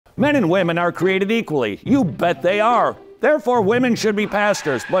Men and women are created equally. You bet they are. Therefore, women should be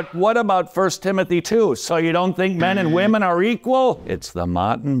pastors. But what about 1 Timothy 2? So you don't think men and women are equal? It's the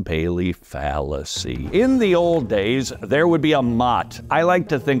motte-and-bailey fallacy. In the old days, there would be a motte. I like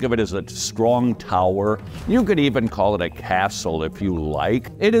to think of it as a strong tower. You could even call it a castle if you like.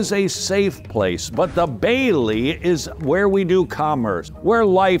 It is a safe place, but the bailey is where we do commerce, where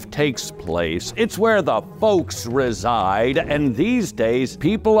life takes place. It's where the folks reside, and these days,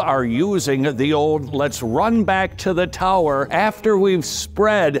 people are using the old, let's run back to the tower after we've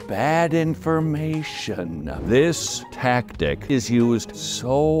spread bad information. This tactic is used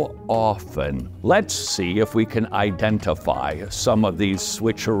so often. Let's see if we can identify some of these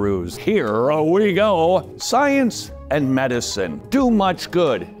switcheroos. Here we go. Science and medicine do much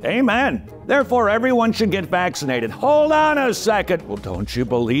good. Amen. Therefore, everyone should get vaccinated. Hold on a second. Well, don't you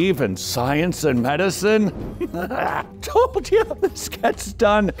believe in science and medicine? Told you, this gets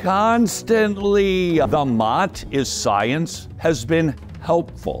done constantly. The mott is science has been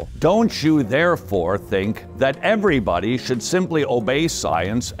helpful. Don't you therefore think that everybody should simply obey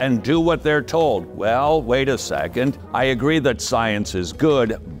science and do what they're told? Well, wait a second. I agree that science is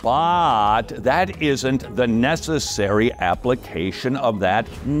good, but that isn't the necessary application of that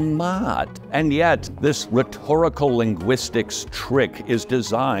mott. And yet, this rhetorical linguistics trick is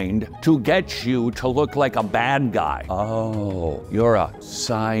designed to get you to look like a bad guy. Oh, you're a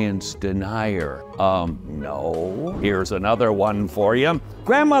science denier. No. Here's another one for you.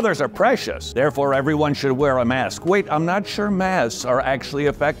 Grandmothers are precious, therefore everyone should wear a mask. Wait, I'm not sure masks are actually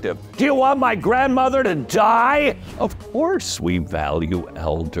effective. Do you want my grandmother to die? Of course we value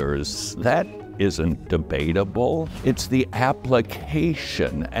elders. That isn't debatable. It's the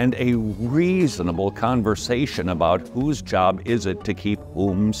application and a reasonable conversation about whose job is it to keep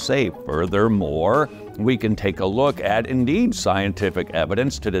whom safe. Furthermore, we can take a look at, indeed, scientific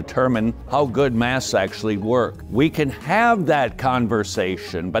evidence to determine how good masks actually work. We can have that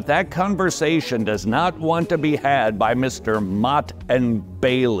conversation, but that conversation does not want to be had by Mr.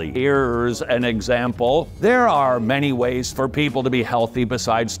 Motte-and-Bailey. Here's an example. There are many ways for people to be healthy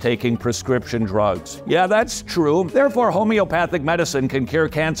besides taking prescription drugs. Yeah, that's true. Therefore, homeopathic medicine can cure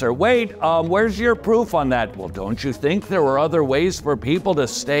cancer. Wait, where's your proof on that? Well, don't you think there are other ways for people to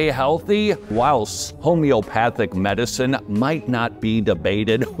stay healthy? Whilst homeopathic medicine might not be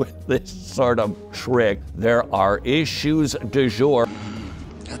debated with this sort of trick, there are issues du jour.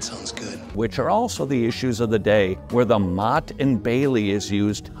 That sounds good. Which are also the issues of the day, where the motte-and-bailey is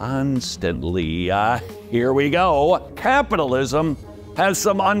used constantly. Here we go. Capitalism has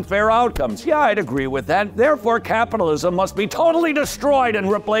some unfair outcomes. Yeah, I'd agree with that. Therefore, capitalism must be totally destroyed and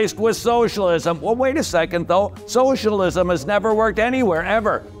replaced with socialism. Well, wait a second, though. Socialism has never worked anywhere,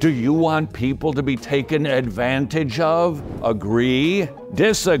 ever. Do you want people to be taken advantage of? Agree?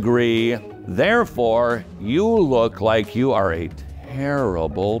 Disagree? Therefore, you look like you are a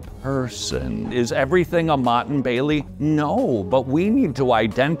terrible person. Is everything a motte-and-bailey? No, but we need to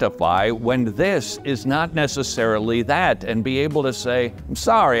identify when this is not necessarily that and be able to say, I'm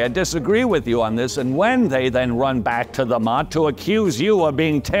sorry, I disagree with you on this. And when they then run back to the mott to accuse you of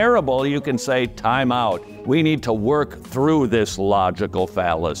being terrible, you can say, time out. We need to work through this logical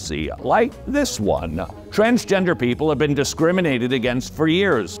fallacy, like this one. Transgender people have been discriminated against for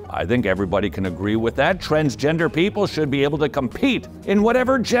years. I think everybody can agree with that. Transgender people should be able to compete in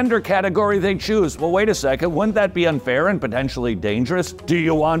whatever gender category they choose. Well, wait a second, wouldn't that be unfair and potentially dangerous? Do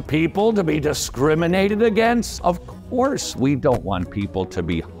you want people to be discriminated against? Of course, we don't want people to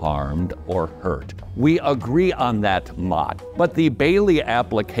be harmed or hurt. We agree on that mott. But the Bailey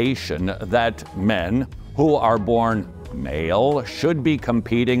application that men who are born male should be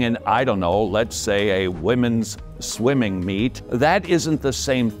competing in, I don't know, let's say a women's swimming meet, that isn't the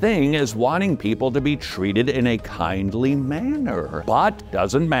same thing as wanting people to be treated in a kindly manner. But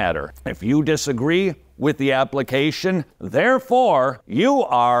doesn't matter. If you disagree with the application, therefore, you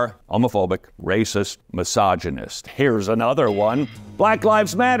are homophobic, racist, misogynist. Here's another one. Black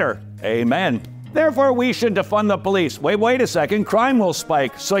Lives Matter. Amen. Therefore, we should defund the police. Wait a second, crime will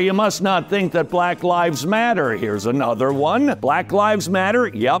spike, so you must not think that Black Lives Matter. Here's another one. Black Lives Matter?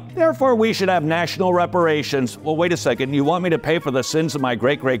 Yep. Therefore, we should have national reparations. Well, wait a second, you want me to pay for the sins of my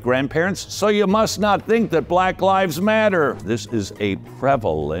great-great-grandparents? So you must not think that Black Lives Matter. This is a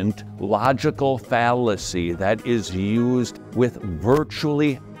prevalent logical fallacy that is used with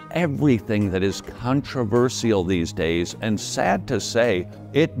virtually everything that is controversial these days, and sad to say,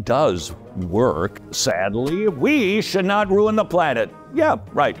 it does work. Sadly, we should not ruin the planet. Yeah,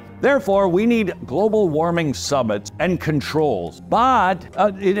 right. Therefore, we need global warming summits and controls. But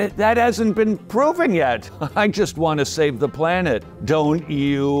that hasn't been proven yet. I just want to save the planet, don't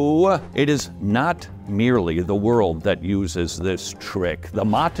you? It is not merely the world that uses this trick. The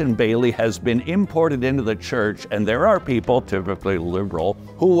motte-and-bailey has been imported into the church, and there are people, typically liberal,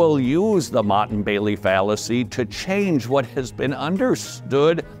 who will use the motte-and-bailey fallacy to change what has been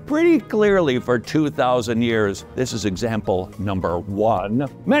understood pretty clearly for 2,000 years. This is example number 1.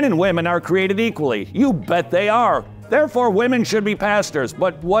 Men and women are created equally. You bet they are. Therefore, women should be pastors.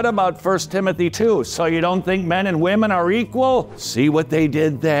 But what about 1 Timothy 2? So you don't think men and women are equal? See what they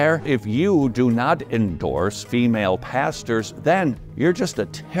did there? If you do not endorse female pastors, then you're just a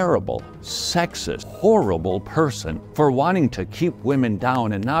terrible, sexist, horrible person for wanting to keep women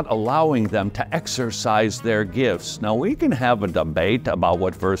down and not allowing them to exercise their gifts. Now, we can have a debate about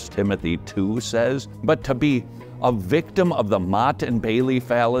what 1 Timothy 2 says, but to be a victim of the motte-and-bailey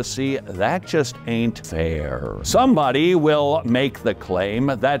fallacy, that just ain't fair. Somebody will make the claim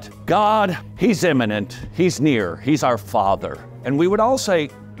that God, He's imminent, He's near, He's our Father. And we would all say,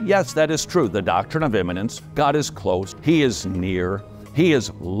 yes, that is true. The doctrine of imminence, God is close, He is near, He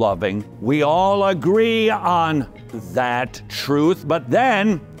is loving. We all agree on that truth, but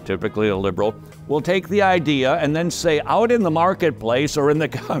then, typically a liberal, will take the idea and then say out in the marketplace or in the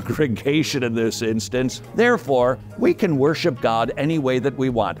congregation in this instance, therefore, we can worship God any way that we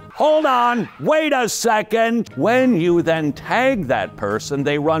want. Hold on, wait a second. When you then tag that person,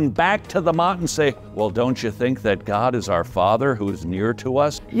 they run back to the mott and say, well, don't you think that God is our Father who's near to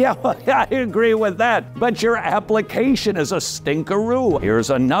us? Yeah, I agree with that, but your application is a stinkeroo. Here's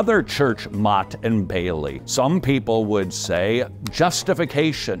another church motte-and-bailey. Some people would say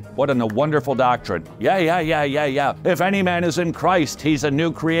justification. What a wonderful doctrine. Yeah. If any man is in Christ, he's a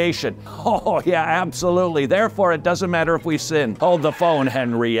new creation. Oh, yeah, absolutely. Therefore, it doesn't matter if we sin. Hold the phone,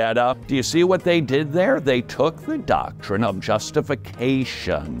 Henrietta. Do you see what they did there? They took the doctrine of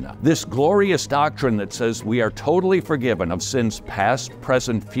justification, this glorious doctrine that says we are totally forgiven of sins past,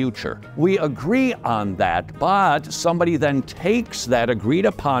 present, future. We agree on that, but somebody then takes that agreed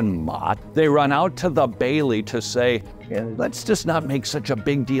upon mott. They run out to the bailey to say, let's just not make such a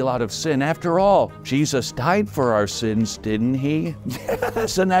big deal out of sin. After all, Jesus died for our sins, didn't He?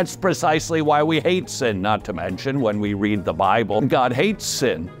 Yes, and that's precisely why we hate sin, not to mention when we read the Bible, God hates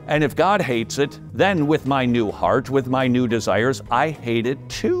sin. And if God hates it, then with my new heart, with my new desires, I hate it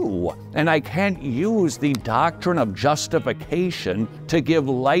too. And I can't use the doctrine of justification to give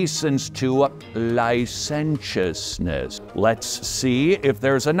license to licentiousness. Let's see if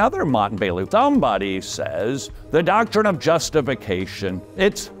there's another motte-and-bailey. Somebody says the doctrine of justification,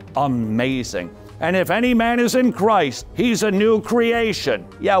 it's amazing. And if any man is in Christ, he's a new creation.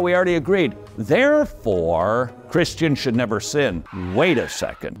 Yeah, we already agreed. Therefore, Christians should never sin. Wait a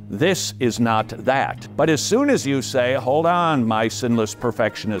second. This is not that. But as soon as you say, hold on, my sinless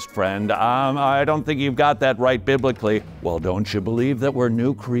perfectionist friend, I don't think you've got that right biblically. Well, don't you believe that we're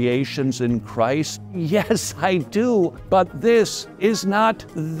new creations in Christ? Yes, I do. But this is not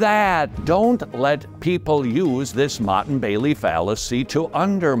that. Don't let people use this motte-and-bailey fallacy to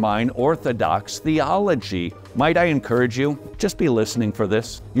undermine orthodox theology. Might I encourage you, just be listening for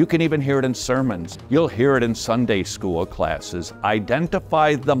this. You can even hear it in sermons. You'll hear it in Sunday school classes.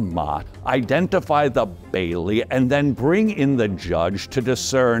 Identify the mott, identify the bailey, and then bring in the judge to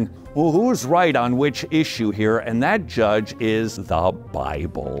discern, well, who's right on which issue here, and that judge is the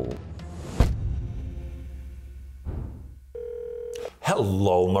Bible.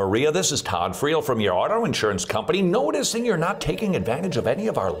 Hello, Maria. This is Todd Friel from your auto insurance company, noticing you're not taking advantage of any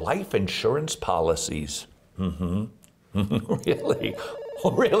of our life insurance policies. Really?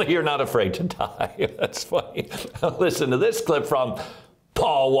 Oh, really? You're not afraid to die? That's funny. Listen to this clip from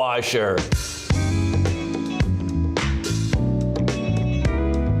Paul Washer.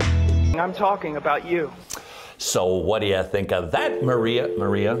 I'm talking about you. So what do you think of that, Maria?